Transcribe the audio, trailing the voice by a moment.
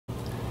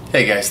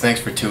Hey guys, thanks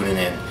for tuning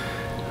in.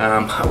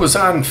 I was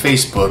on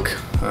Facebook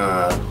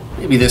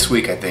maybe this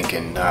week I think,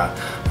 and I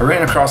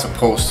ran across a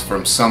post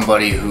from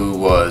somebody who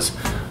was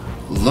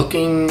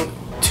looking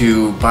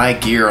to buy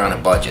gear on a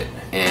budget,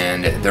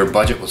 and their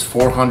budget was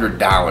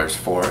 $400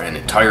 for an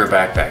entire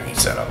backpacking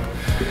setup.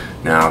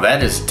 Now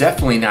that is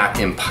definitely not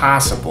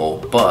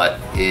impossible, but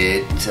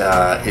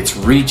it's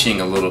reaching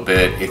a little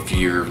bit if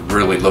you're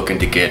really looking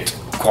to get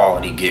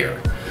quality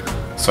gear.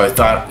 So I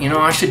thought, you know,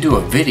 I should do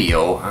a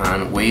video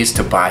on ways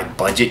to buy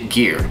budget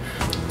gear.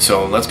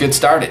 So let's get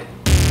started.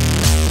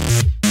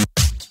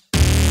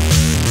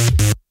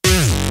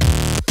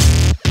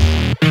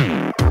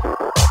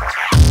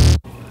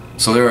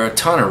 So there are a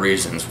ton of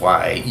reasons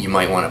why you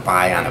might want to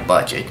buy on a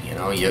budget. You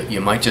know, you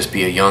might just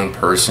be a young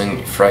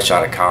person, fresh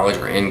out of college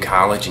or in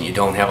college, and you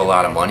don't have a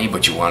lot of money,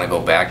 but you want to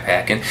go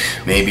backpacking.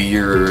 Maybe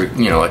you're,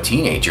 you know, a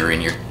teenager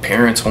and your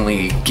parents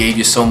only gave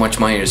you so much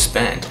money to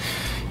spend.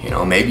 You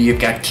know, maybe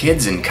you've got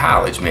kids in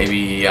college. Maybe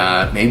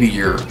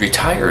you're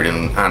retired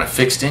and on a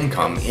fixed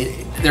income.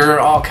 There are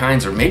all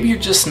kinds of. Maybe you're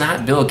just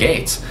not Bill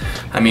Gates.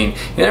 I mean,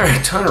 there are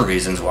a ton of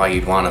reasons why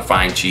you'd want to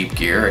find cheap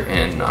gear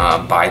and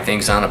buy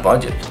things on a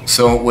budget.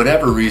 So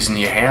whatever reason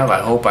you have, I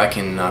hope I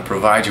can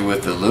provide you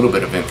with a little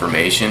bit of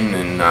information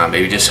and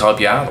maybe just help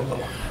you out a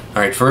little.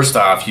 All right, first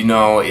off, you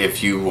know,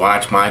 if you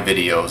watch my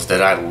videos,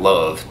 that I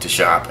love to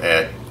shop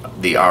at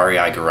the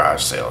REI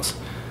garage sales.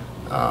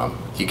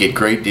 You get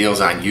great deals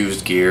on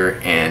used gear,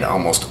 and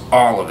almost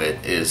all of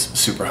it is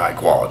super high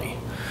quality.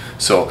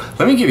 So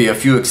let me give you a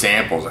few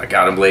examples. I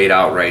got them laid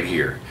out right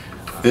here.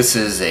 This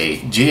is a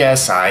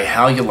GSI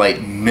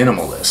Halulite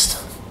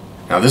Minimalist.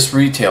 Now this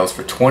retails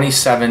for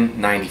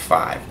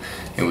 $27.95.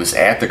 It was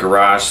at the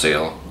garage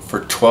sale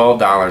for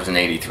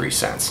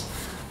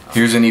 $12.83.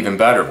 Here's an even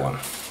better one.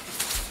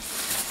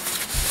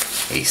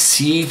 A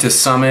Sea to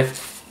Summit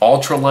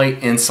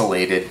Ultralight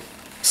Insulated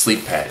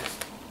Sleep Pad.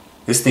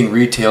 This thing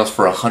retails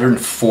for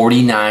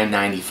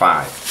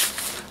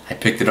 $149.95. I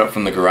picked it up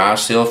from the garage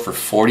sale for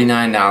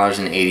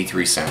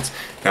 $49.83.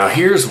 Now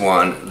here's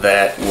one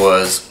that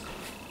was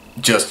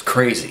just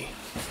crazy.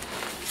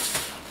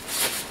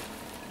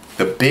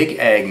 The Big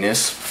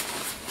Agnes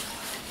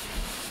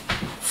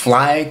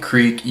Fly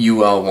Creek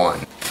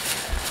UL1.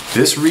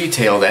 This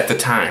retailed at the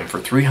time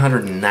for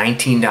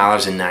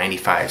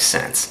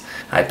 $319.95.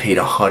 I paid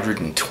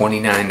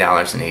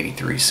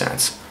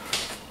 $129.83.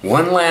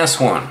 One last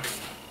one.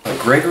 A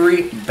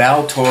Gregory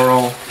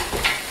Baltoro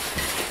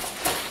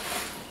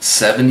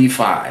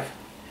 75.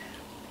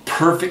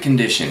 Perfect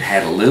condition,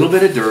 had a little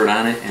bit of dirt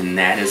on it, and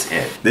that is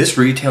it. This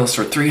retails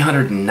for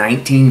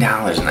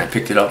 $319 and I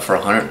picked it up for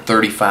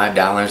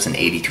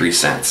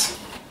 $135.83.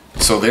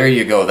 So there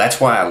you go.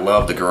 That's why I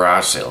love the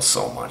garage sales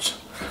so much.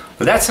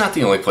 But that's not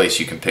the only place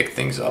you can pick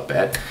things up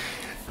at.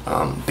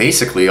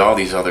 Basically all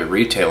these other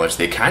retailers,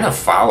 they kind of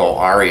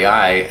follow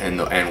REI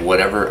and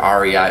whatever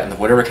REI and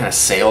whatever kind of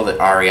sale that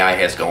REI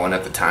has going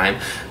at the time,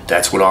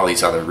 that's what all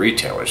these other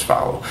retailers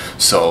follow.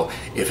 So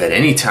if at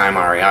any time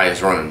REI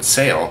is running a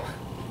sale,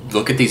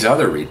 look at these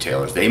other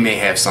retailers. They may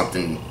have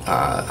something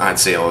on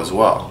sale as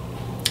well.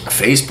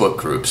 Facebook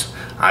groups.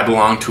 I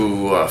belong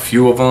to a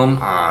few of them.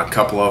 A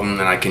couple of them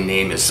that I can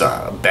name is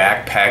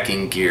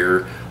Backpacking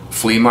Gear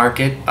Flea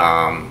Market,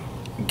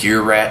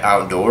 Gear Rat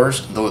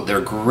Outdoors.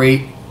 They're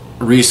great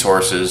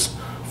resources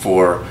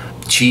for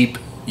cheap,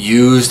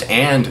 used,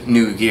 and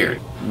new gear.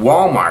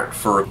 Walmart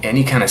for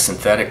any kind of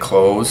synthetic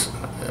clothes,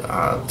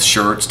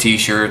 shirts,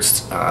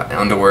 t-shirts,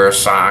 underwear,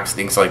 socks,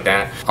 things like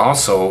that.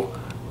 Also,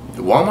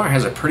 Walmart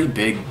has a pretty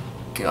big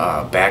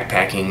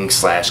backpacking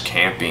 /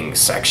 camping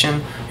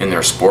section in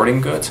their sporting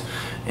goods,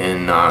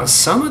 and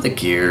some of the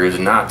gear is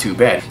not too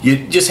bad.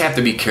 You just have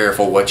to be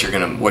careful what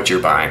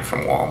you're buying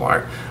from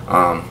Walmart.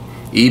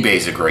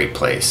 eBay's a great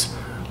place.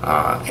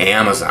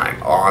 Amazon,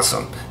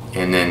 awesome.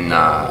 And then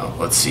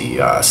let's see,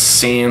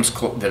 Sam's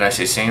Club. Did I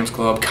say Sam's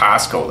Club?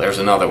 Costco. There's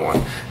another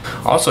one.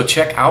 Also,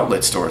 check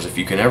outlet stores if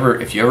you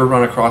ever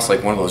run across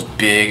like one of those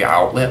big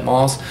outlet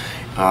malls.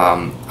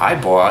 I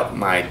bought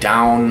my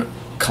down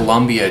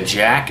Columbia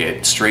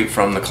jacket straight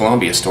from the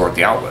Columbia store at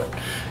the outlet,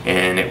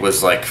 and it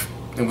was like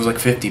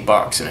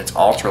 $50, and it's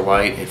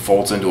ultralight. It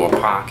folds into a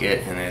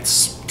pocket, and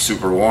it's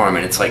super warm,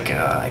 and it's like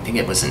I think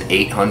it was an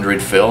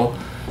 800 fill.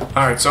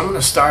 Alright, so I'm going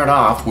to start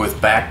off with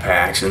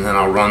backpacks, and then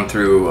I'll run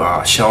through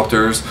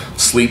shelters,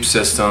 sleep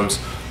systems,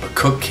 a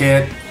cook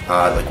kit,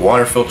 like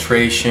water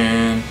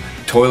filtration,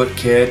 toilet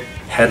kit,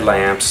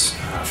 headlamps,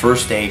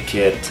 first aid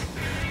kit.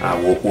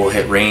 We'll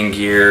hit rain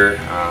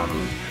gear.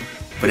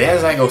 But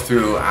as I go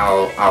through,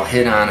 I'll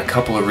hit on a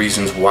couple of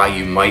reasons why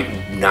you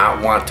might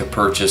not want to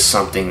purchase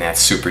something that's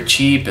super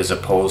cheap as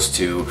opposed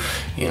to,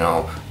 you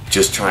know,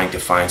 just trying to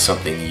find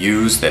something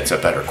used that's a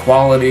better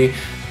quality.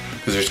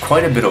 Because there's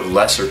quite a bit of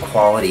lesser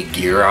quality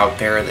gear out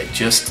there that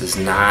just does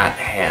not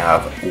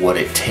have what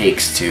it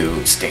takes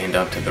to stand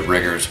up to the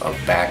rigors of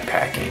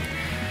backpacking.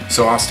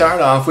 So I'll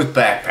start off with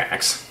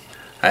backpacks.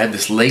 I had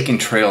this Lake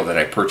and Trail that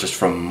I purchased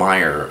from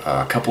Meyer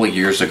a couple of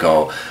years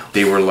ago.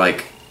 They were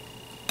like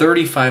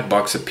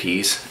 $35 a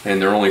piece,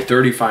 and they're only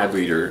 35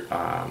 liter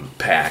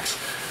packs.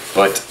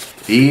 But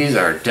these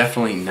are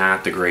definitely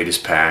not the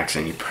greatest packs,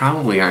 and you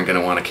probably aren't going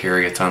to want to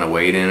carry a ton of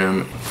weight in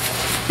them.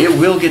 It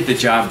will get the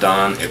job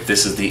done if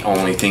this is the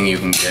only thing you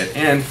can get,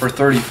 and for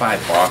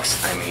 35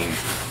 bucks, I mean,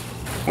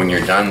 when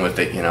you're done with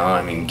it, you know,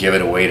 I mean, give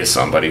it away to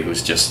somebody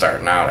who's just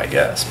starting out, I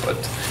guess. But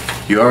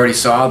you already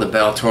saw the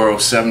Bel Toro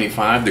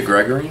 75, the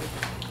Gregory.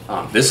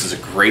 This is a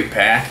great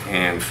pack,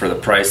 and for the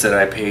price that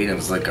I paid, it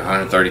was like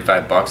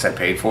 135 bucks I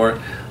paid for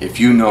it. If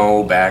you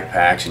know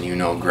backpacks and you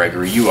know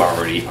Gregory, you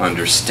already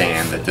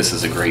understand that this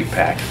is a great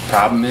pack.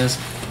 Problem is,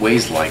 it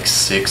weighs like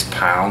 6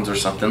 pounds or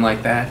something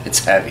like that.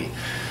 It's heavy.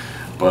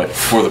 But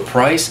for the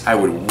price, I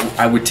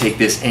would take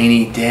this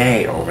any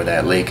day over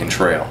that Lake and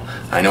Trail.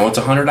 I know it's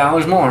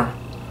 $100 more,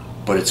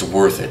 but it's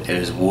worth it. It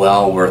is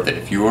well worth it.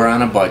 If you are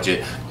on a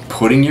budget,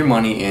 putting your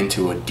money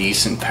into a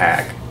decent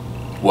pack,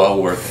 well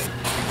worth it.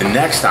 The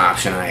next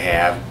option I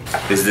have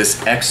is this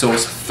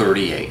Exos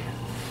 38.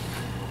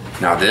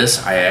 Now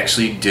this, I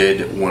actually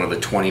did one of the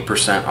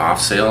 20% off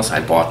sales.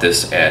 I bought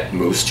this at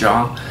Moose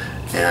Jaw,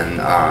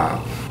 and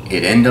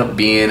it ended up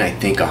being, I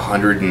think,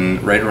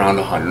 right around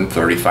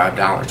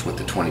 $135 with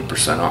the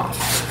 20%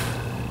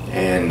 off.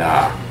 And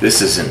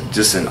this is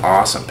just an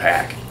awesome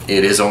pack.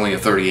 It is only a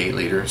 38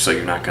 liter, so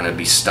you're not going to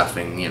be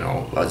stuffing, you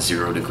know, a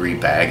 0-degree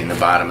bag in the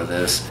bottom of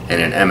this,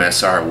 and an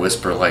MSR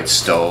Whisper Light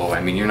stove. I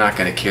mean, you're not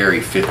going to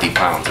carry 50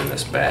 pounds in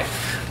this bag.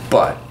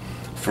 But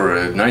for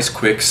a nice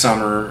quick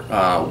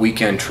summer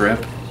weekend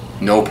trip,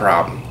 no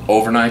problem.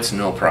 Overnights,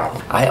 no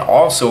problem. I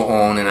also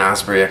own an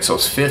Osprey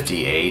Exos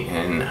 58,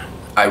 and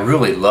I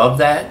really love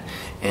that,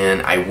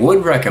 and I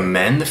would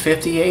recommend the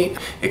 58,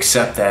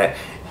 except that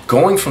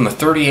going from the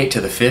 38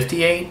 to the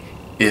 58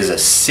 is a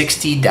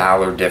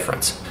 $60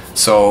 difference.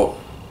 So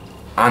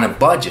on a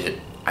budget,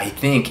 I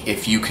think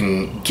if you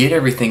can get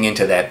everything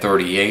into that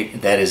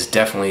 38, that is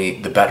definitely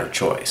the better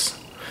choice,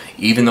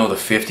 even though the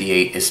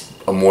 58 is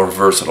a more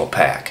versatile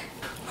pack.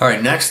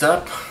 Alright, next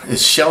up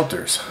is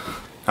shelters.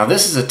 Now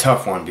this is a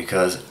tough one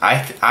because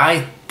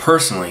I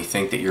personally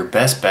think that your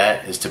best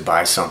bet is to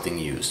buy something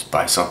used.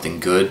 Buy something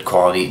good,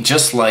 quality,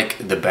 just like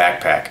the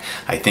backpack.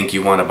 I think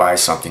you want to buy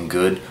something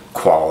good,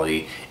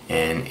 quality,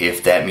 and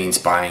if that means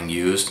buying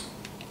used,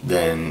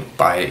 then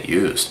buy it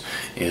used.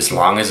 As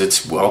long as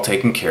it's well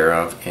taken care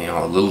of, you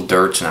know, a little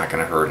dirt's not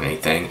going to hurt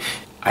anything.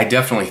 I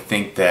definitely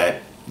think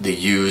that the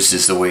used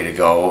is the way to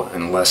go,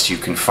 unless you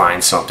can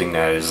find something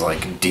that is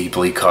like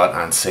deeply cut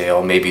on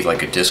sale, maybe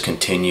like a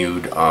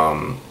discontinued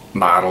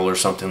model or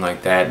something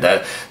like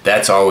that.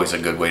 That's always a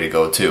good way to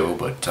go too.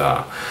 But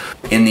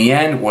in the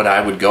end, what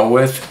I would go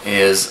with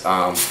is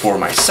for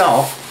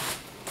myself,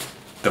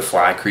 the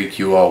Fly Creek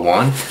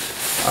UL1.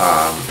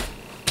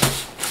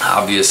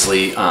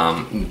 Obviously,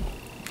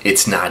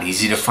 it's not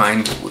easy to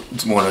find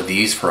one of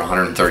these for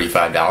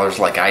 $135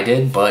 like I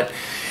did, but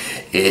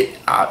it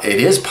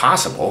is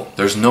possible.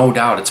 There's no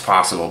doubt it's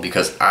possible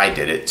because I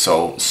did it,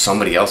 so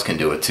somebody else can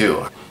do it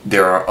too.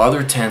 There are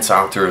other tents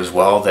out there as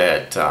well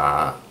that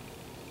are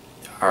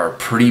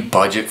pretty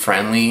budget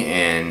friendly,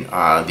 and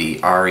the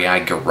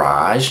REI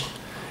Garage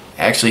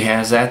actually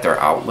has that, their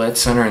outlet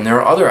center, and there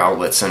are other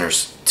outlet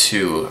centers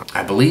too.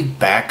 I believe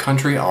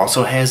Backcountry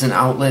also has an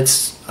outlet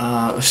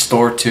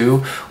store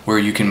too, where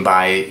you can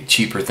buy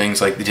cheaper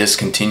things like the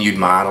discontinued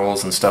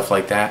models and stuff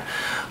like that.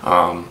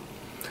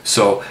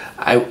 So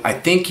I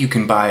think you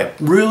can buy a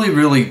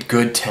really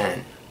good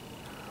tent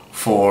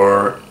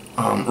for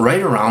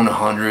right around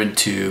 $100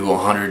 to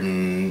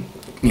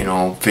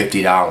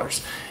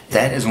 $150.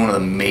 That is one of the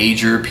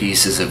major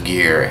pieces of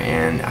gear,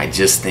 and I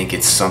just think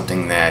it's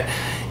something that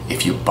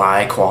if you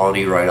buy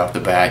quality right off the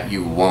bat,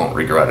 you won't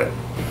regret it.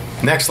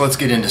 Next, let's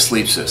get into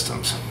sleep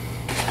systems.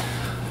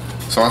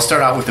 So I'll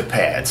start out with the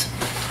pads.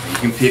 You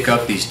can pick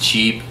up these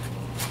cheap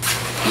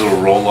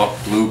little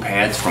roll-up blue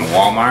pads from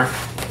Walmart,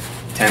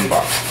 10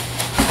 bucks.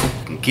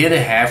 You can get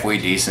a halfway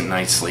decent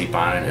night's sleep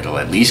on it. It'll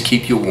at least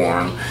keep you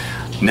warm.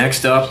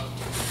 Next up,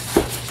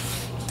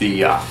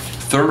 the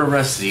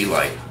therm-a-rest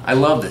Z-Lite. I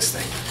love this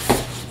thing.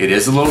 It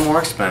is a little more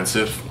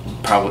expensive.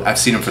 Probably I've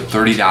seen them for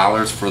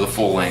 $30 for the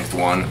full-length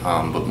one,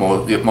 but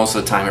most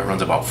of the time it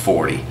runs about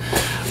 $40.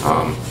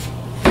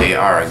 They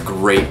are a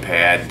great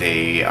pad.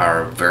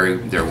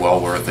 They're well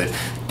worth it.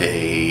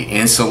 They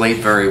insulate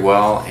very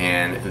well,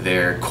 and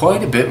they're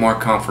quite a bit more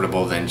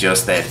comfortable than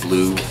just that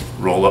blue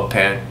roll-up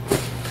pad.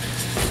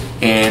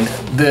 And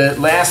the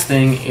last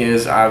thing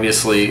is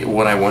obviously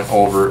what I went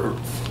over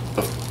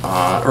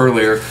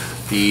earlier,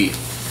 the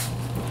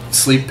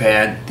sleep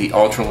pad, the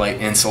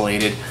ultralight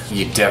insulated.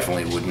 You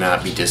definitely would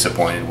not be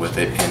disappointed with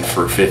it, and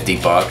for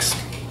 50 bucks.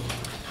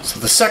 So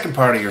the second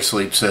part of your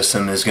sleep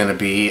system is going to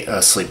be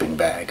a sleeping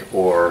bag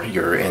or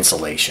your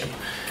insulation.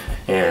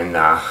 And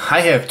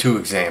I have two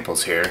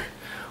examples here.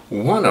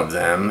 One of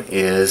them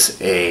is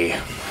a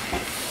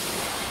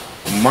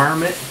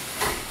Marmot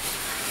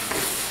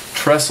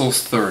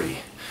Trestles 30.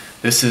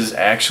 This is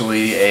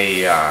actually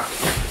a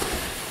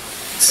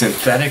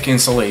synthetic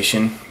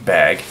insulation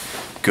bag,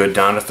 good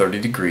down to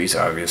 30 degrees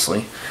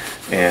obviously.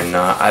 And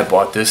I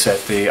bought this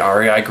at the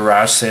REI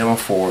garage sale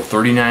for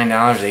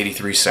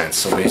 $39.83,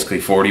 so basically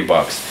 40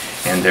 bucks.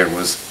 And there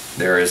was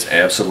There is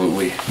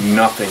absolutely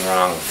nothing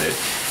wrong with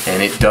it,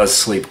 and it does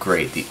sleep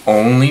great. The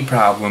only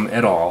problem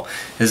at all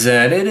is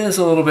that it is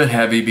a little bit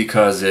heavy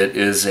because it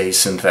is a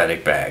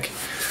synthetic bag.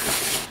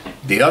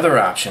 The other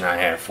option I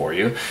have for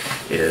you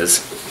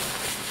is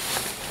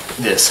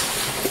this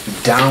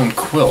down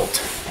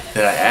quilt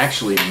that I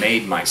actually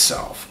made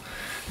myself.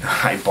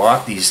 I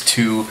bought these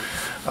two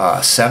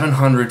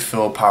 700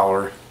 fill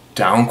power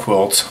down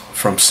quilts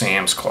from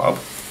Sam's Club,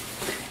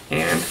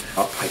 and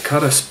I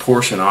cut a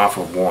portion off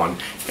of one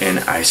and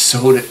I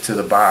sewed it to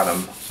the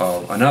bottom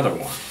of another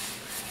one,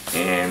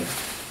 and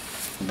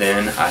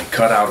then I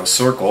cut out a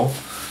circle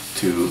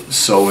to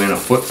sew in a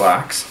foot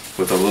box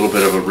with a little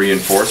bit of a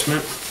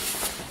reinforcement,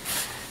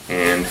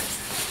 and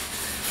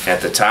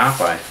at the top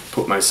I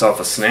put myself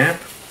a snap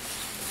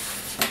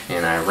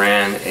and I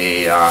ran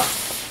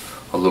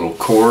a little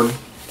cord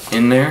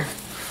in there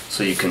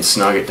so you can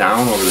snug it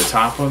down over the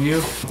top of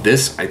you.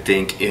 This, I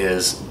think,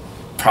 is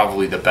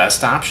probably the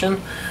best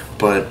option,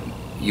 but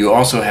you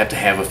also have to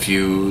have a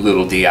few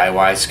little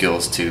DIY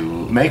skills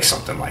to make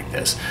something like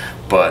this.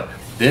 But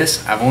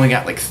this, I've only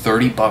got like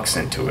 30 bucks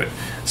into it,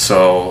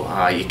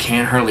 so you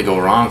can't hardly go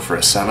wrong for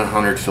a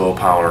 700 fill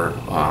power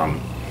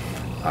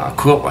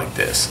quilt like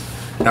this.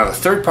 Now, the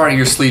third part of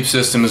your sleep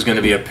system is going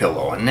to be a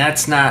pillow, and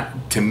that's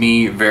not, to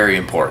me, very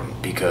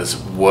important, because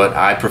what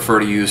I prefer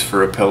to use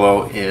for a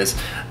pillow is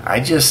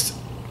I just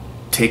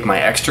take my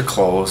extra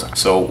clothes.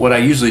 So what I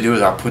usually do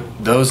is I'll put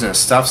those in a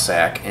stuff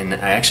sack, and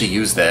I actually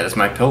use that as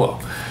my pillow.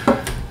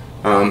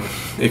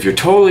 If you're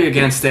totally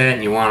against that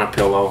and you want a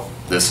pillow,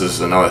 this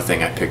is another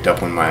thing I picked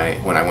up when I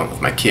went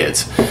with my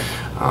kids.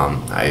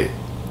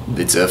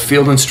 It's a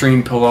Field &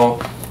 Stream pillow.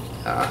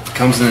 It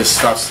comes in this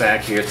stuff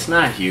sack here. It's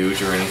not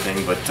huge or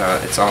anything, but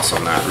it's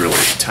also not really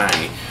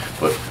tiny.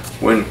 But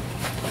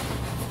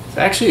it's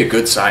actually a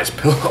good sized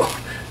pillow.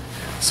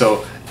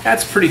 So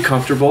that's pretty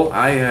comfortable.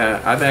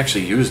 I've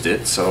actually used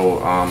it, so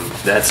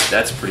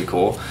that's pretty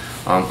cool.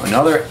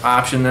 Another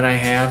option that I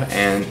have,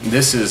 and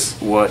this is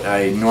what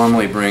I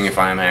normally bring if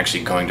I'm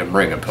actually going to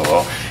bring a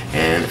pillow,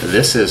 and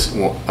this is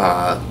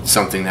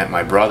something that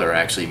my brother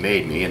actually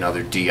made me,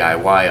 another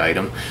DIY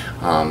item,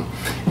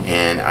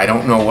 and I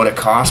don't know what it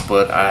cost,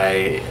 but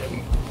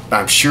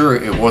I'm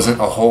sure it wasn't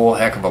a whole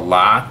heck of a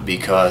lot,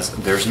 because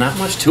there's not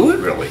much to it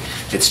really.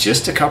 It's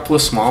just a couple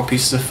of small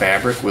pieces of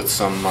fabric with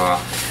some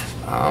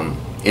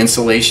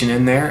insulation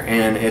in there,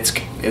 and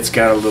it's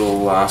got a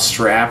little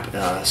strap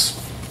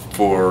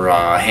for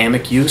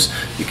hammock use.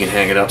 You can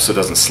hang it up so it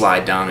doesn't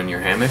slide down in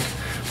your hammock.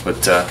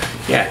 But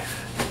yeah,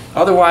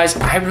 otherwise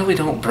I really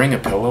don't bring a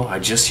pillow. I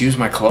just use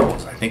my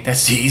clothes. I think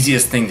that's the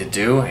easiest thing to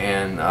do,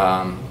 and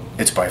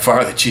it's by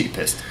far the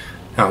cheapest.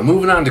 Now,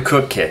 moving on to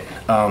cook kit.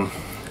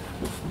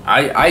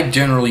 I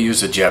generally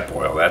use a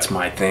Jetboil. That's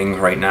my thing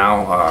right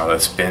now.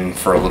 That's been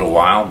for a little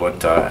while,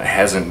 but it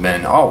hasn't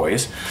been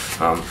always.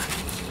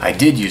 I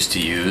did used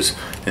to use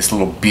this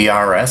little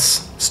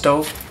BRS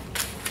stove.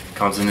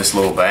 Comes in this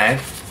little bag,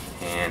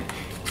 and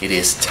it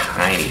is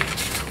tiny.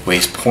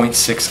 Weighs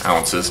 0.6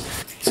 ounces.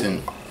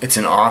 It's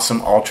an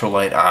awesome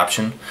ultralight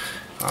option.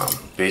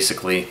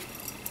 Basically,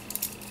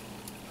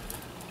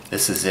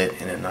 this is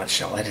it in a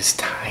nutshell. It is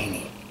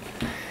tiny,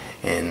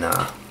 and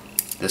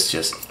this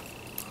just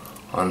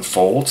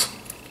unfolds.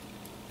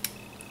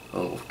 The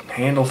little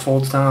handle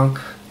folds down.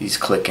 These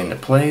click into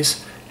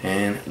place,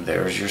 and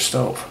there's your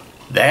stove.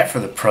 That, for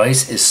the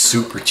price, is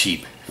super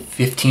cheap.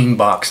 15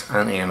 bucks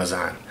on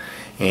Amazon,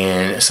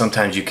 and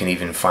sometimes you can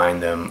even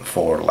find them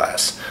for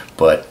less.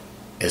 But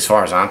as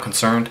far as I'm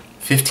concerned,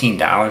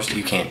 $15,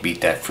 you can't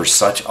beat that for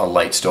such a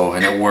light stove,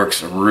 and it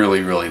works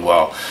really, really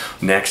well.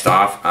 Next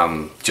off,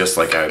 just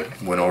like I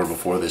went over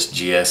before, this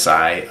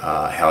GSI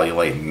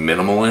Halulite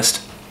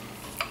Minimalist.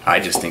 I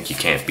just think you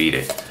can't beat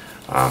it.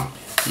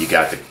 You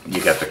got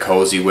the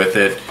cozy with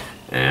it,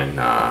 and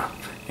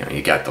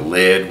you got the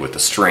lid with the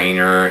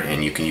strainer,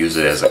 and you can use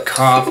it as a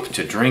cup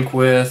to drink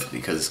with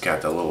because it's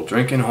got the little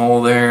drinking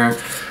hole there.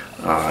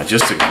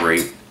 Just a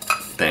great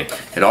thing.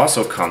 It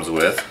also comes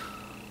with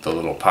the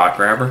little pot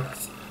grabber.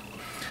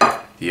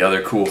 The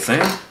other cool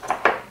thing,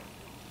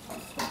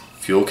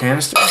 fuel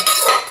canister,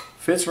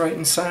 fits right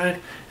inside,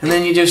 and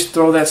then you just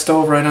throw that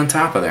stove right on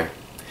top of there.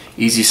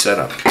 Easy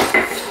setup.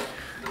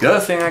 The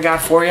other thing I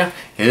got for you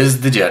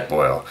is the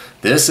Jetboil.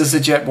 This is the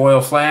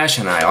Jetboil Flash,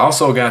 and I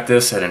also got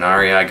this at an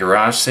REI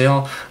garage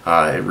sale.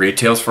 It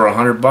retails for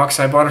 100 bucks.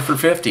 I bought it for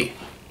 50.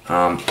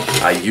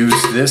 I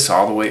used this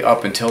all the way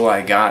up until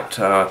I got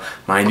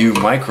my new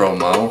Micro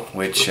Mo,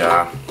 which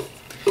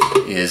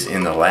is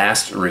in the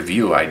last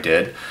review I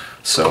did.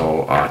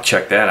 So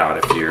check that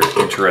out if you're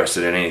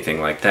interested in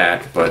anything like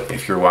that. But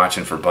if you're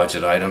watching for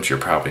budget items, you're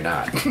probably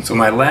not. So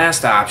my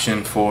last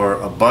option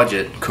for a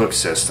budget cook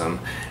system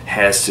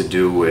has to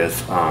do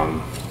with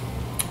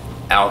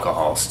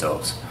alcohol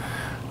stoves.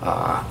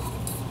 I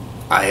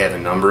have a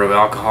number of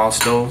alcohol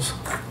stoves.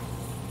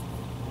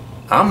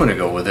 I'm gonna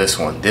go with this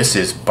one. This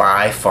is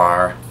by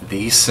far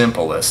the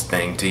simplest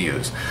thing to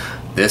use.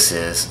 This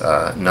is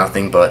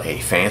nothing but a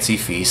Fancy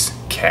Feast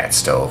cat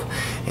stove,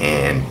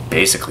 and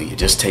basically you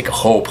just take a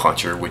hole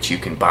puncher, which you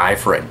can buy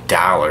for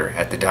 $1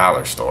 at the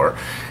dollar store,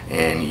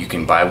 and you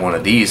can buy one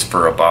of these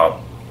for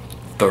about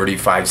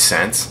 35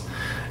 cents.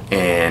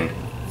 And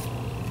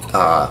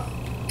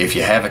if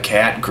you have a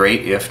cat,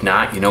 great. If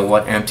not, you know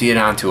what, empty it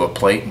onto a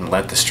plate and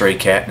let the stray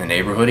cat in the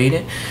neighborhood eat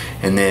it,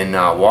 and then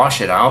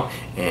wash it out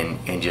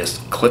and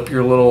just clip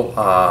your little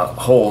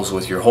holes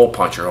with your hole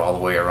puncher all the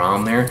way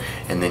around there,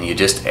 and then you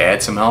just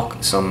add some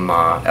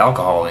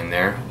alcohol in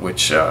there,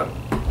 which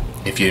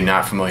if you're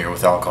not familiar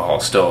with alcohol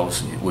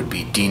stoves, it would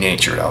be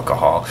denatured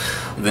alcohol.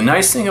 The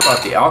nice thing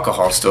about the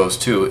alcohol stoves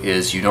too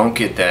is you don't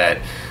get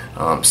that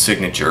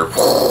signature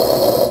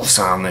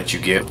sound that you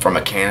get from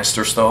a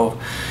canister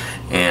stove,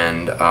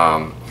 and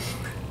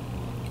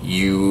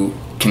you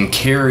can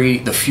carry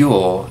the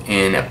fuel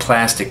in a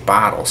plastic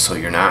bottle, so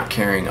you're not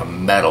carrying a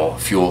metal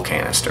fuel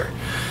canister.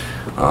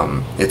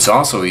 It's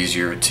also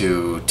easier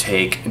to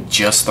take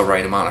just the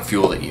right amount of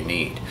fuel that you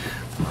need.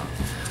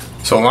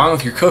 So along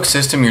with your cook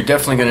system, you're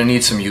definitely going to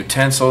need some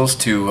utensils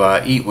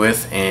to eat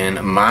with,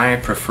 and my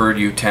preferred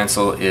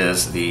utensil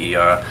is the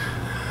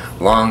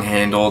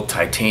long-handled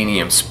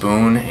titanium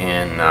spoon,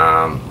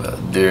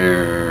 and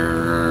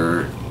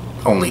they're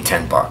only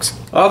 10 bucks.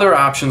 Other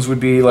options would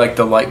be like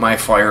the Light My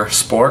Fire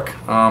spork.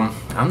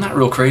 I'm not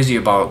real crazy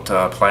about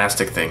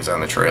plastic things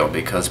on the trail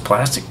because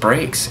plastic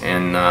breaks,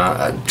 and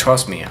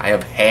trust me, I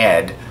have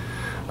had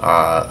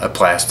a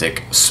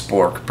plastic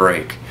spork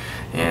break,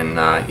 and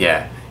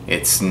yeah,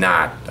 it's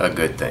not a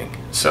good thing.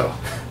 So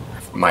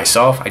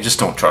myself, I just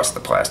don't trust the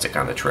plastic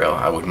on the trail.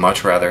 I would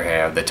much rather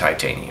have the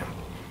titanium.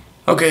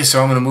 Okay,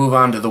 so I'm going to move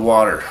on to the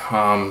water.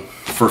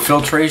 For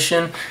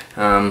filtration,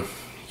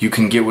 you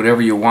can get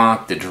whatever you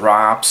want, the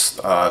drops,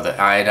 the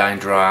iodine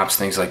drops,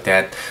 things like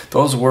that.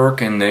 Those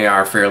work and they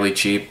are fairly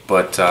cheap,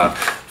 but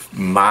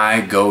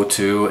my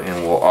go-to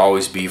and will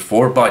always be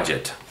for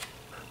budget,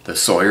 the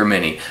Sawyer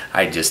Mini.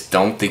 I just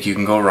don't think you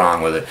can go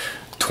wrong with it.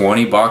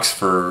 20 bucks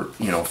for,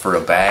 you know, for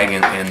a bag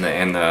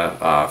and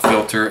the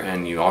filter,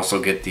 and you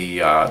also get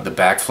the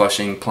back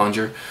flushing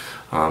plunger.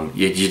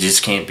 You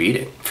just can't beat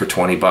it for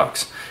 20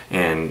 bucks.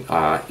 And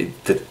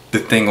the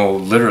thing will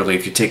literally,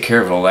 if you take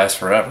care of it, will last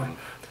forever.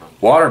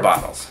 Water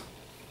bottles.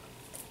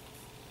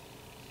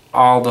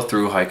 All the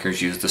thru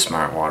hikers use the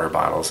smart water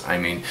bottles. I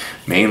mean,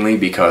 mainly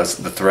because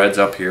the threads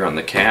up here on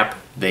the cap,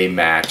 they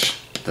match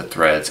the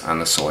threads on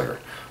the Sawyer.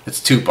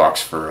 It's 2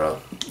 bucks for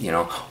you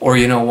know, or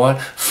you know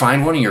what?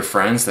 Find one of your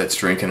friends that's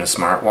drinking a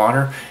smart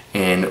water,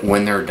 and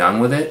when they're done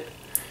with it,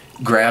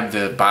 grab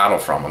the bottle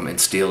from them and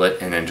steal it,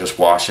 and then just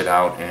wash it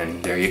out,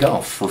 and there you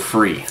go, for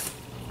free.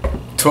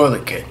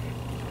 Toilet kit.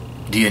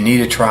 Do you need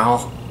a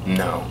trowel?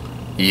 No.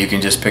 You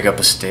can just pick up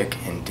a stick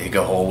and dig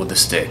a hole with a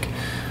stick.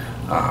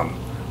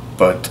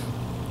 But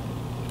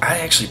I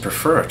actually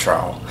prefer a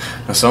trowel.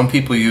 Now, some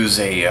people use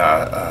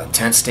a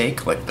tent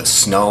stake, like the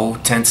snow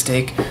tent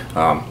stake.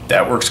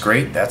 That works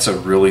great. That's a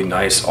really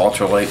nice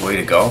ultralight way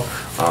to go.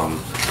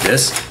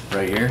 This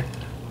right here,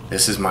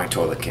 this is my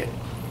toilet kit.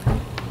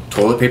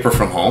 Toilet paper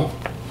from home,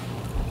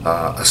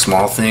 a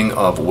small thing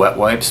of wet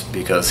wipes,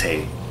 because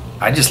hey,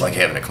 I just like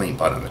having a clean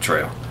butt on the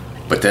trail.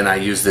 But then I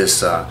use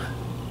this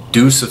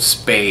Deuce of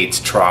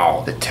Spades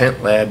trowel, the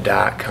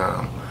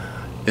tentlab.com.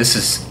 This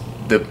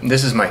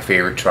is my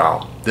favorite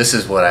trowel. This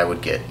is what I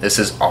would get. This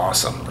is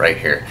awesome right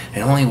here.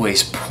 It only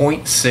weighs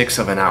 0.6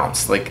 of an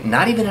ounce, like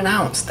not even an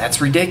ounce.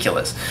 That's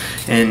ridiculous.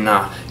 And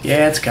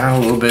yeah, it's got a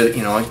little bit,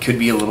 you know, it could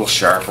be a little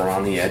sharp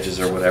around the edges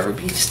or whatever,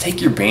 but you just take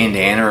your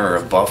bandana or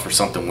a buff or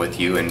something with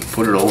you and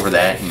put it over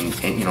that,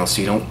 and you know,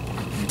 so you don't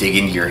dig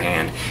into your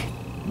hand.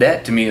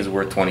 That to me is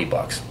worth 20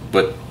 bucks.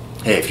 But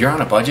hey, if you're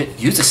on a budget,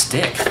 use a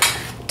stick.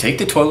 Take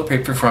the toilet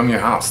paper from your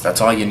house.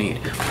 That's all you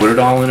need. Put it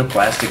all in a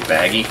plastic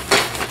baggie.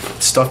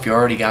 Stuff you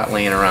already got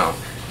laying around.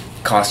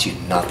 Costs you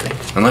nothing.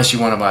 Unless you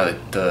want to buy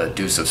the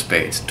Deuce of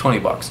Spades. 20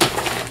 bucks.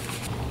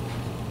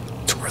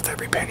 It's worth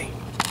every penny.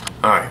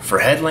 Alright, for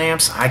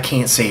headlamps, I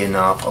can't say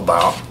enough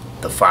about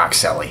the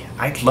Foxelli.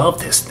 I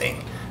love this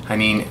thing. I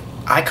mean,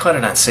 I caught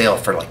it on sale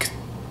for like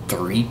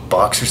 3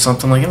 bucks or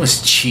something. Like, it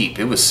was cheap.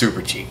 It was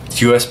super cheap.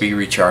 It's USB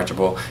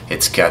rechargeable.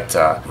 It's got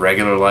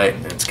regular light,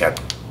 and it's got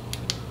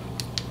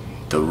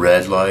the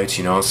red lights,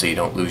 you know, so you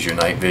don't lose your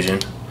night vision.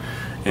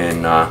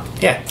 And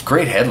yeah,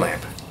 great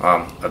headlamp.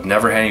 I've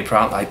never had any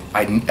problem.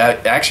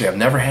 Actually, I've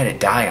never had it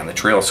die on the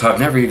trail, so I've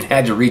never even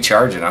had to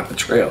recharge it on the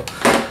trail.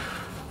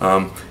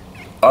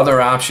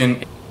 Other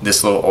option,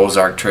 this little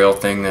Ozark Trail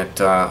thing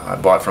that I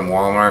bought from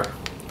Walmart.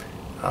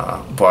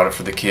 Bought it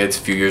for the kids a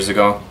few years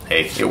ago.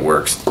 Hey, it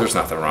works. There's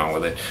nothing wrong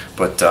with it.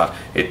 But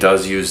it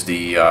does use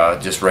the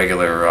just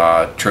regular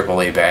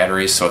AAA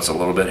batteries, so it's a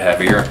little bit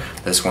heavier.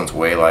 This one's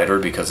way lighter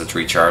because it's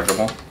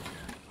rechargeable.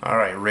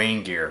 Alright,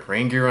 rain gear.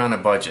 Rain gear on a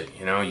budget.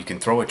 You know, you can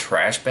throw a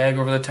trash bag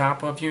over the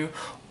top of you,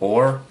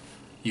 or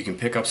you can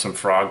pick up some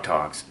frog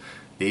togs.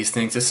 These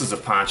things, this is a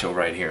poncho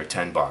right here,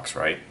 10 bucks,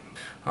 right?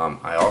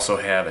 I also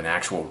have an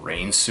actual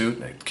rain suit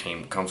that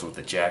comes with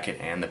the jacket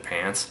and the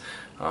pants.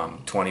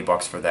 20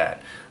 bucks for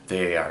that.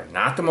 They are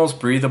not the most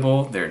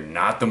breathable, they're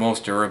not the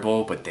most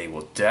durable, but they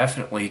will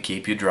definitely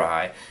keep you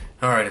dry.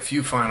 Alright, a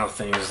few final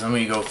things. Let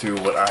me go through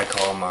what I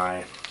call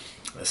my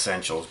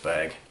essentials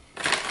bag.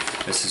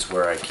 This is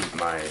where I keep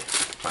my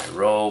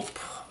rope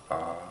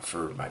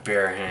for my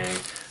bear hang.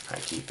 I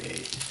keep a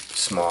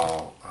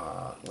small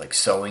like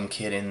sewing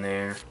kit in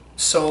there.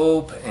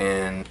 Soap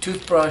and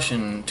toothbrush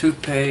and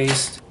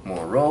toothpaste.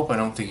 More rope, I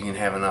don't think you can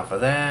have enough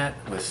of that.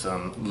 With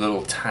some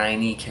little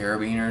tiny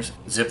carabiners,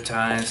 zip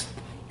ties,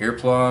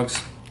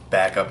 earplugs,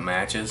 backup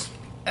matches,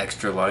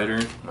 extra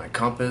lighter, my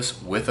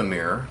compass with a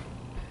mirror.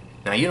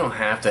 Now you don't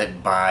have to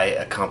buy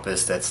a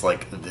compass that's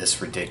like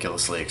this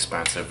ridiculously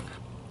expensive.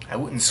 I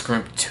wouldn't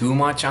scrimp too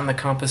much on the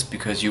compass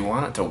because you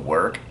want it to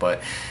work,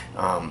 but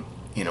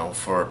you know,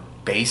 for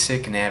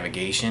basic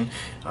navigation,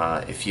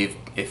 if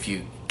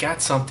you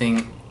got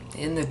something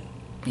in the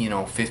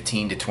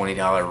 $15 to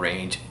 $20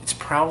 range, it's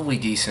probably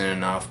decent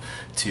enough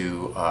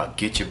to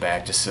get you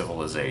back to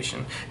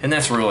civilization, and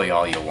that's really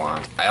all you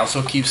want. I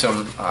also keep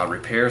some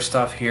repair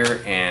stuff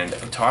here, and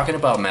I'm talking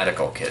about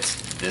medical kits.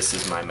 This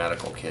is my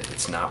medical kit.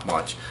 It's not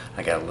much.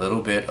 I got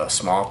a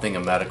small thing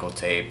of medical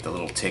tape, the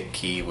little tick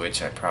key,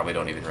 which I probably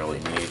don't even really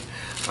need,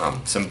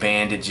 some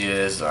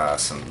bandages,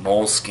 some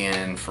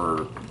moleskin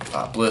for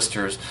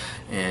blisters,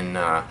 and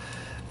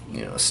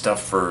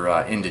stuff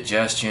for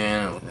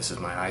indigestion. This is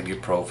my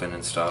ibuprofen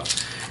and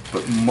stuff.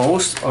 But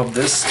most of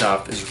this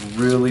stuff is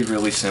really,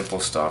 really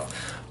simple stuff.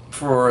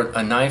 For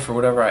a knife or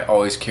whatever, I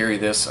always carry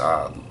this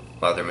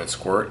Leatherman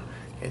Squirt.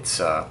 It's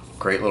a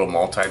great little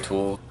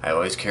multi-tool. I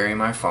always carry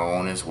my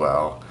phone as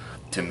well.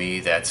 To me,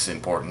 that's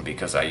important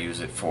because I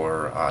use it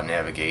for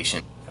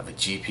navigation. I have a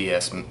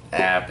GPS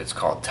app. It's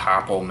called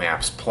Topo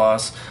Maps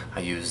Plus. I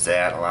use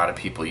that. A lot of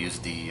people use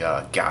the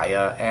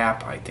Gaia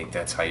app. I think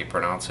that's how you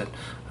pronounce it,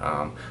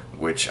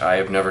 which I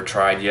have never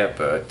tried yet,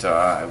 but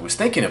I was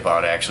thinking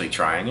about actually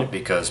trying it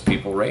because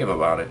people rave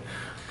about it.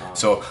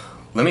 So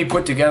let me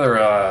put together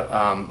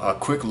a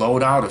quick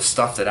loadout of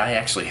stuff that I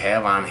actually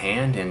have on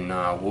hand, and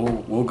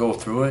we'll go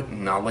through it,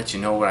 and I'll let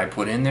you know what I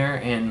put in there,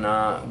 and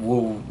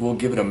we'll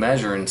give it a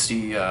measure and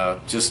see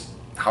just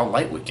how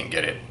light we can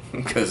get it,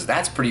 because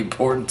that's pretty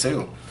important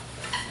too.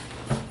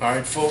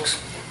 Alright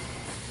folks,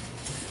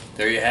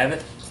 there you have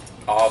it,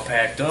 all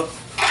packed up,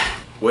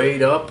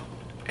 weighed up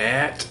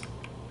at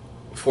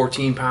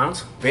 14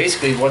 pounds.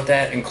 Basically what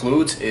that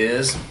includes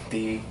is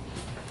the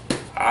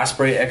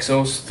Osprey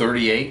Exos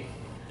 38.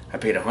 I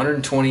paid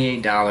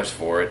 $128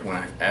 for it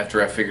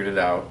after I figured it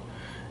out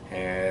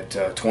at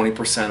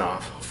 20%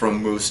 off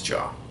from Moose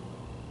Jaw.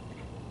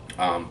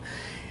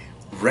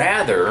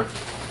 Rather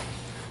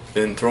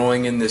than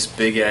throwing in this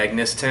big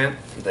Agnes tent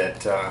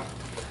that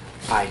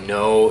I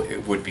know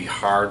it would be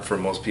hard for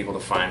most people to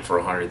find for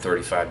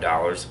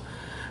 $135,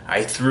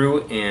 I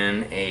threw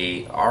in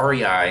a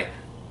REI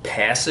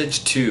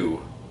Passage 2,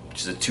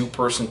 which is a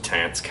two-person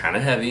tent. It's kind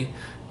of heavy.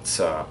 It's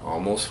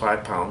almost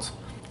 5 pounds.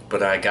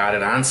 But I got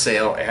it on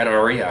sale at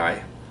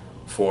REI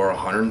for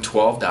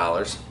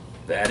 $112.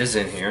 That is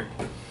in here.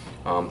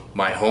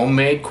 My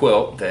homemade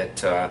quilt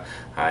that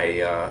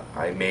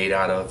I made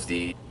out of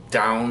the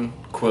down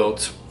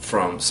quilts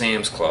from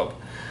Sam's Club.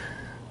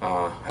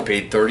 I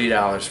paid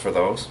 $30 for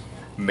those.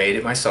 Made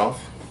it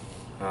myself.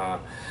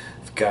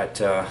 I've got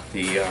the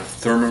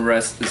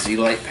therm-a-rest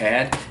Z-Lite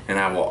pad, and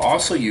I will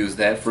also use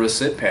that for a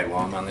sit pad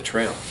while I'm on the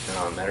trail.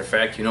 Matter of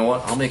fact, you know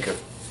what? I'll make a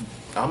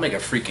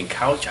freaking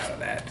couch out of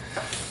that.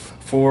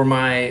 For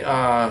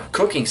my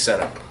cooking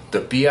setup, the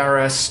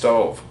BRS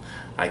stove.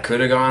 I could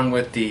have gone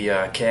with the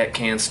cat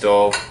can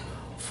stove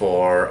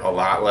for a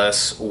lot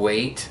less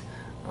weight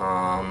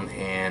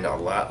and a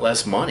lot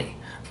less money.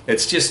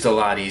 It's just a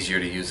lot easier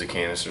to use a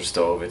canister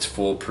stove. It's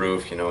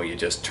foolproof. You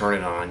just turn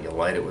it on, you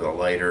light it with a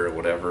lighter or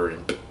whatever,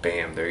 and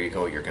bam, there you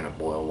go. You're gonna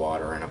boil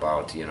water in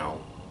about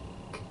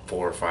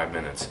 4 or 5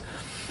 minutes.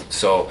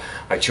 So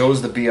I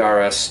chose the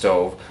BRS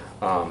stove.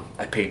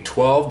 I paid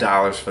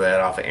 $12 for that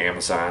off of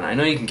Amazon. I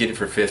know you can get it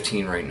for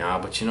 $15 right now,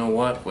 but you know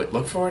what?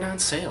 Look for it on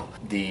sale.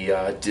 The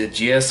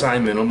GSI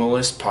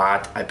Minimalist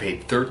pot, I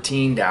paid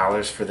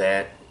 $13 for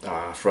that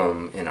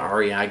from an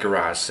REI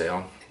garage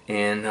sale.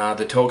 And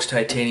the Tokes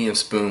Titanium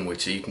spoon,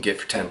 which you can get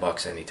for 10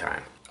 bucks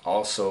anytime.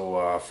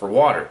 Also for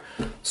water,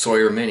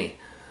 Sawyer Mini.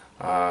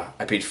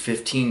 I paid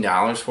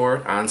 $15 for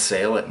it on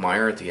sale at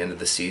Meijer at the end of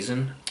the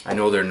season. I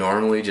know they're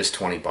normally just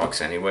 20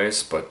 bucks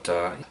anyways, but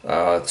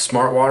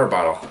smart water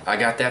bottle, I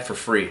got that for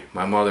free.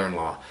 My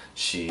mother-in-law,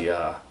 she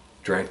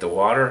drank the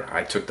water,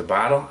 I took the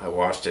bottle, I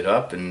washed it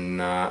up,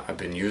 and I've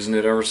been using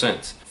it ever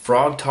since.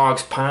 Frog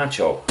Togs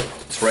poncho,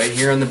 it's right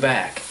here in the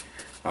back.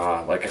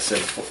 Like I said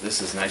before,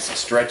 this is nice and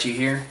stretchy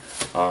here.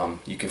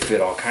 You can fit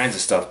all kinds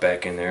of stuff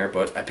back in there,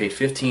 but I paid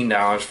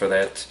 $15 for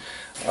that.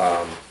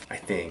 I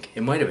think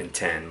it might have been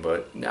 10,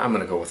 but I'm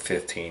gonna go with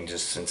 15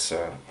 just since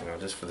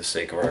just for the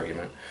sake of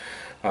argument.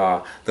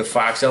 The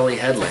Fox LE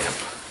headlamp,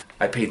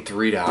 I paid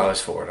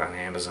 $3 for it on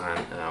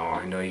Amazon. Now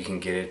I know you can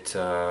get it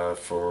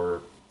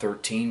for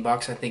 $13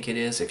 I think it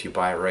is if you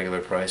buy a regular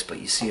price,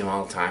 but you see them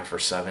all the time for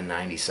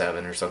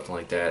 $7.97 or something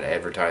like that,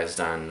 advertised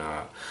on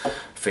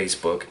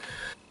Facebook.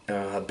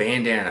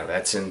 Bandana,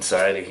 that's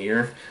inside of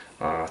here,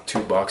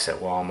 $2 at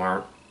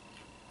Walmart.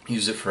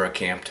 Use it for a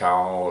camp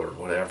towel or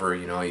whatever,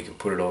 you know, you can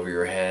put it over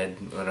your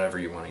head, whatever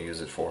you want to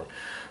use it for.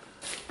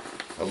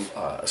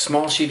 A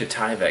small sheet of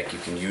Tyvek you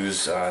can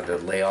use to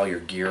lay all your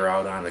gear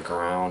out on the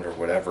ground or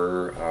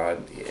whatever.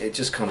 It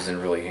just comes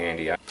in really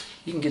handy.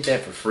 You can get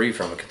that for free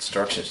from a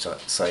construction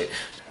site.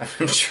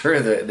 I'm sure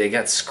that they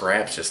got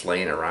scraps just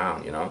laying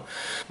around, you know.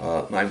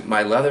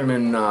 My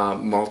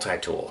Leatherman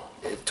multi-tool,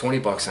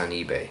 $20 on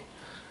eBay.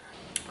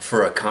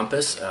 For a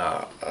compass,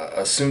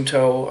 a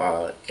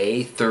Sunto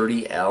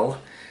A30L,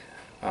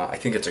 I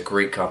think it's a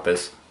great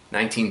compass,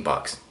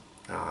 $19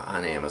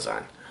 on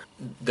Amazon.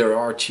 There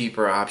are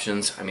cheaper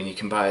options. I mean, you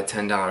can buy a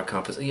 $10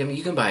 compass. I mean,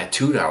 you can buy a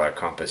 $2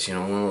 compass. You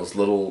know, one of those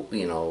little,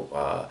 you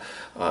know,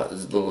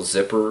 little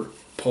zipper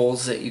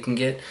pulls that you can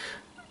get.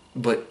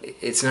 But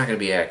it's not going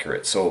to be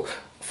accurate. So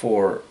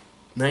for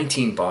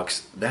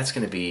 $19, that's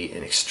going to be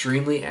an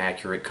extremely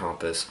accurate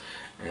compass,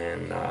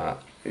 and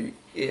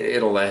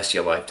it'll last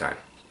you a lifetime.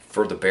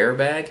 For the bear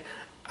bag,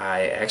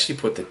 I actually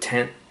put the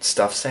tent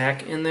stuff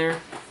sack in there,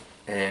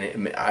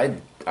 and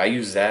I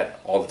use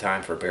that all the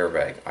time for a bear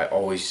bag. I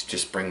always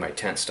just bring my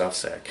tent stuff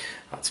sack.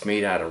 It's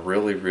made out of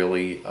really,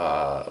 really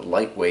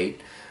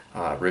lightweight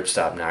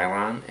ripstop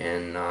nylon,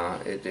 and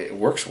it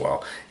works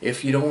well.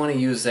 If you don't want to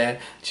use that,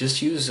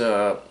 just use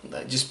a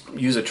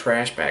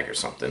trash bag or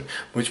something.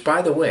 Which,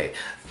 by the way,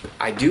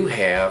 I do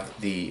have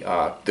the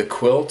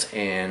quilt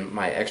and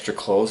my extra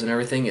clothes and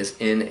everything is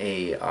in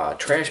a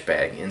trash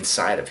bag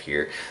inside of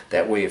here.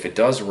 That way, if it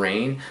does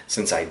rain,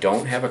 since I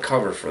don't have a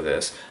cover for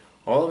this,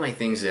 all of my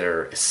things that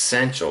are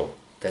essential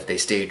that they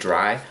stay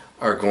dry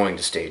are going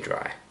to stay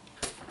dry.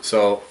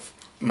 So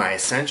my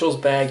essentials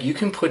bag, you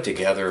can put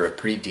together a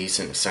pretty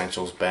decent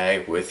essentials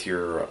bag with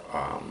your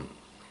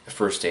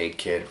first aid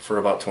kit for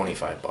about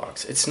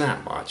 $25. It's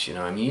not much, you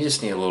know. I mean, you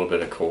just need a little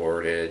bit of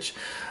cordage,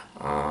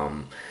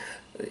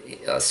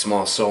 a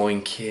small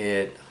sewing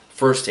kit,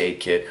 first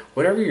aid kit,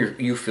 whatever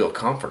you feel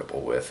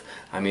comfortable with.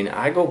 I mean,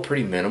 I go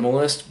pretty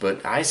minimalist,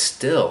 but I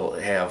still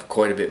have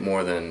quite a bit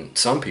more than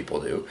some people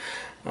do.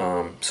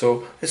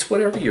 So it's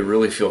whatever you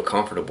really feel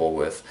comfortable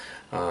with.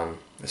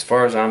 As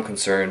far as I'm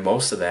concerned,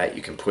 most of that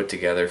you can put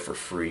together for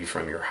free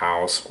from your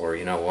house, or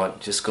you know what,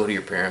 just go to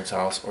your parents'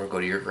 house or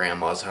go to your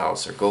grandma's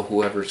house or go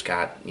whoever's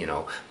got, you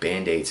know,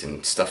 Band-Aids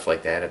and stuff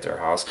like that at their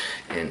house,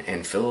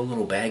 and fill a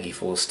little baggie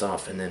full of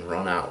stuff and then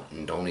run out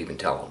and don't even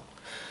tell them.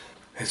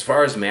 As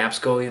far as maps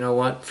go, you know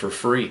what, for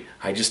free,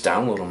 I just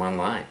download them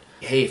online.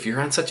 Hey, if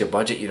you're on such a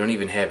budget you don't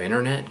even have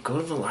internet, go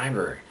to the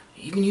library,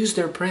 even use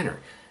their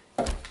printer.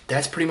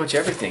 That's pretty much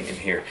everything in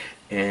here.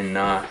 And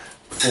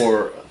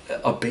for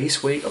a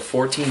base weight of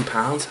 14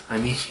 pounds, I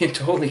mean, you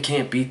totally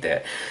can't beat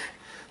that.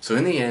 So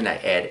in the end, I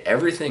add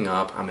everything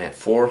up, I'm at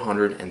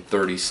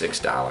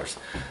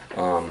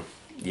 $436.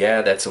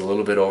 Yeah, that's a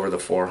little bit over the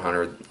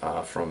 400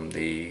 from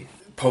the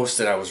post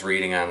that I was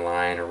reading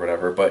online or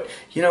whatever. But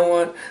you know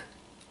what?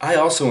 I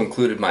also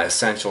included my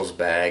essentials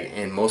bag,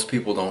 and most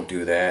people don't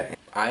do that.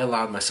 I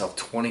allowed myself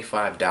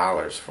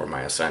 $25 for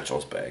my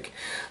essentials bag.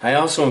 I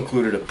also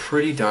included a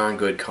pretty darn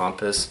good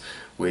compass,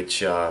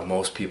 which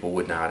most people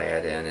would not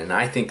add in, and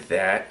I think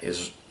that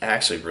is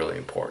actually really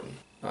important.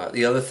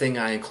 The other thing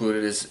I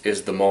included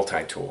is the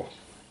multi-tool.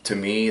 To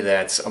me,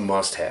 that's a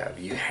must-have.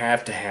 You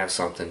have to have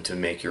something to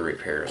make your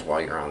repairs while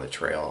you're on the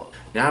trail.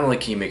 Not only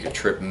can you make your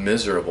trip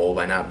miserable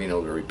by not being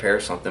able to repair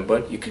something,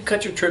 but you could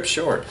cut your trip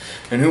short.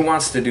 And who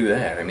wants to do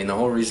that? I mean, the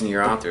whole reason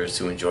you're out there is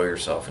to enjoy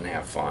yourself and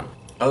have fun.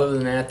 Other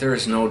than that, there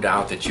is no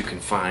doubt that you can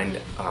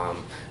find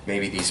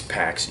maybe these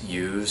packs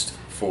used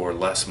for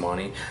less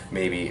money,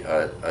 maybe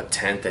a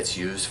tent that's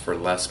used for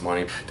less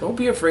money. Don't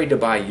be afraid to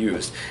buy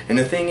used. And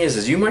the thing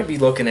is you might be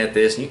looking at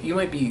this, you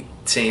might be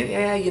saying,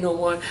 yeah, you know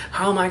what,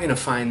 how am I going to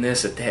find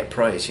this at that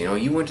price? You know,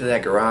 you went to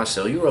that garage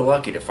sale, you were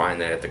lucky to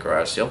find that at the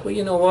garage sale. Well,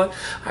 you know what,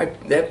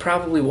 that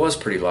probably was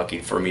pretty lucky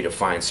for me to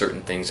find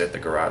certain things at the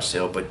garage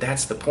sale, but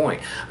that's the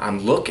point. I'm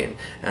looking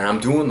and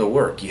I'm doing the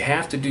work. You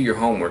have to do your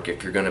homework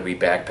if you're going to be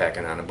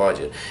backpacking on a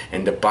budget.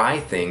 And to buy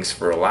things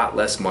for a lot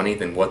less money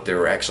than what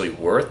they're actually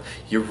worth,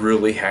 you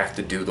really have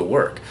to do the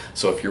work.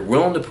 So if you're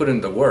willing to put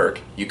in the work,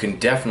 you can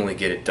definitely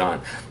get it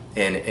done.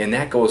 And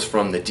that goes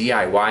from the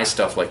DIY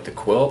stuff like the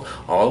quilt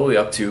all the way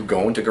up to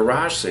going to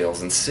garage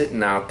sales and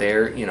sitting out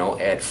there, you know,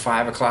 at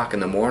 5 o'clock in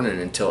the morning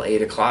until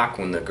 8 o'clock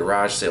when the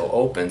garage sale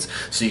opens,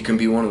 so you can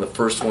be one of the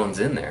first ones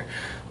in there.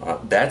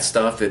 That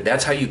stuff,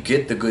 that's how you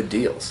get the good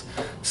deals.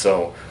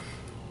 So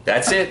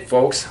that's it,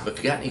 folks.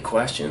 If you got any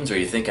questions or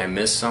you think I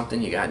missed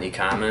something, you got any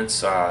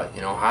comments,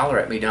 you know, holler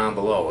at me down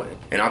below,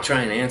 and I'll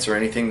try and answer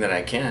anything that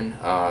I can.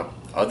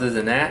 Other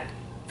than that,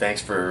 thanks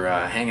for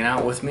hanging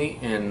out with me,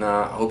 and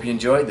I hope you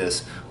enjoyed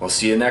this. We'll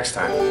see you next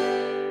time.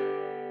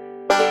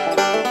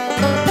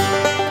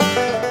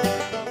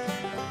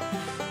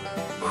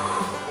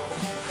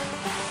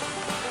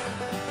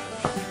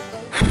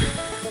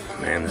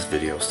 Man, this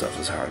video stuff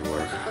is hard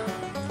work.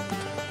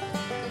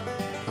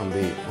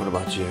 beat. What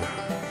about you?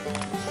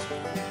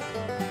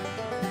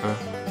 Huh?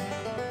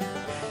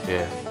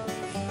 Yeah.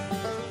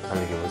 I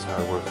think it was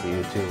hard work for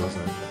you too,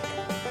 wasn't it?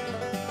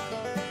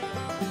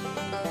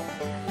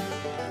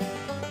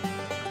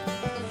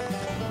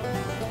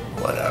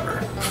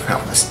 Whatever.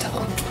 That was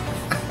dumb.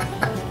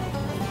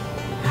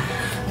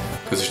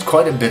 Because there's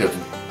quite a bit of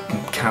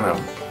kind of...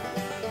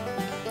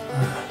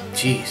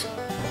 Jeez.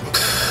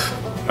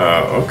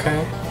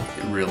 Okay.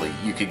 Really,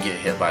 you could get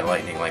hit by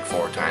lightning like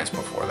 4 times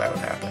before that would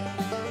happen.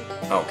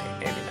 Okay,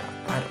 maybe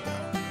not. I don't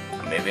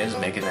know. Maybe I was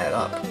making that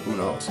up. Who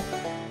knows?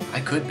 I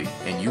could be,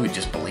 and you would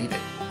just believe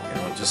it.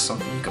 You know, just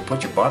something you could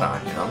put your butt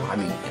on, you know? I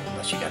mean,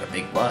 unless you got a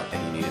big butt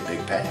and you need a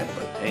big pad,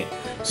 but hey.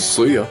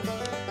 See ya.